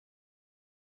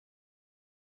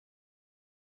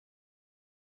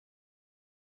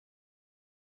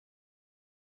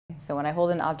So when I hold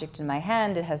an object in my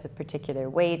hand, it has a particular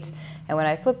weight, and when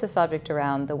I flip this object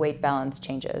around, the weight balance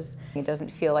changes. It doesn't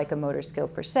feel like a motor skill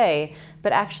per se,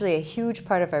 but actually a huge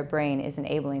part of our brain is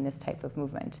enabling this type of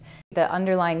movement. The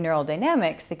underlying neural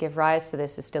dynamics that give rise to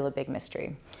this is still a big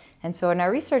mystery. And so in our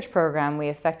research program, we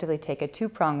effectively take a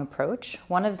two-prong approach.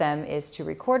 One of them is to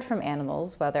record from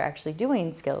animals while they're actually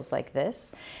doing skills like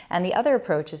this. And the other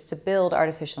approach is to build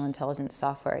artificial intelligence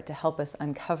software to help us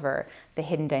uncover the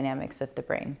hidden dynamics of the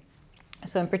brain.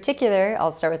 So in particular,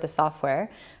 I'll start with the software.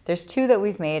 There's two that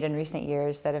we've made in recent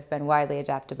years that have been widely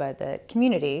adapted by the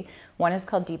community. One is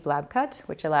called Deep Lab Cut,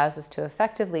 which allows us to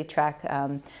effectively track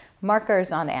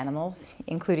markers on animals,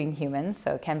 including humans,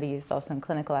 so it can be used also in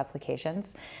clinical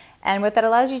applications. And what that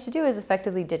allows you to do is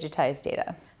effectively digitize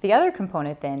data. The other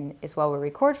component then is while we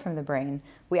record from the brain,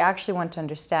 we actually want to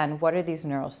understand what are these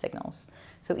neural signals.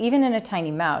 So even in a tiny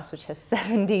mouse, which has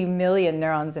 70 million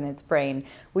neurons in its brain,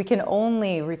 we can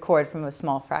only record from a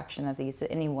small fraction of these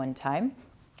at any one time.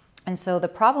 And so the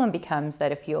problem becomes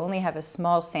that if you only have a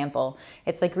small sample,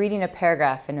 it's like reading a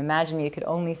paragraph and imagine you could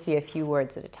only see a few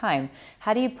words at a time.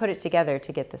 How do you put it together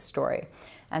to get the story?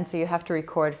 And so you have to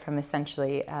record from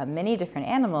essentially many different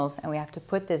animals, and we have to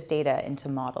put this data into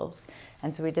models.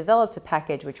 And so we developed a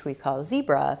package which we call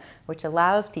Zebra, which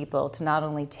allows people to not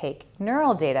only take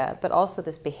neural data, but also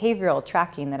this behavioral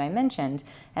tracking that I mentioned,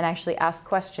 and actually ask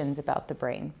questions about the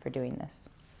brain for doing this.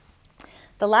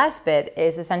 The last bit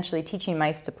is essentially teaching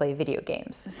mice to play video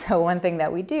games. So one thing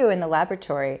that we do in the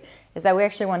laboratory is that we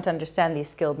actually want to understand these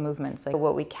skilled movements. Like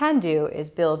what we can do is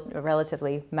build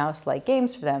relatively mouse-like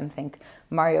games for them, think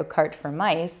Mario Kart for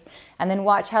mice, and then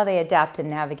watch how they adapt and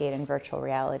navigate in virtual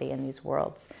reality in these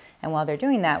worlds. And while they're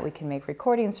doing that, we can make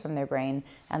recordings from their brain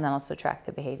and then also track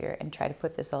the behavior and try to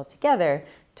put this all together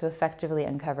to effectively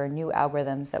uncover new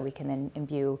algorithms that we can then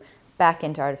imbue back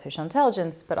into artificial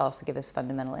intelligence, but also give us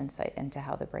fundamental insight into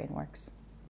how the brain works.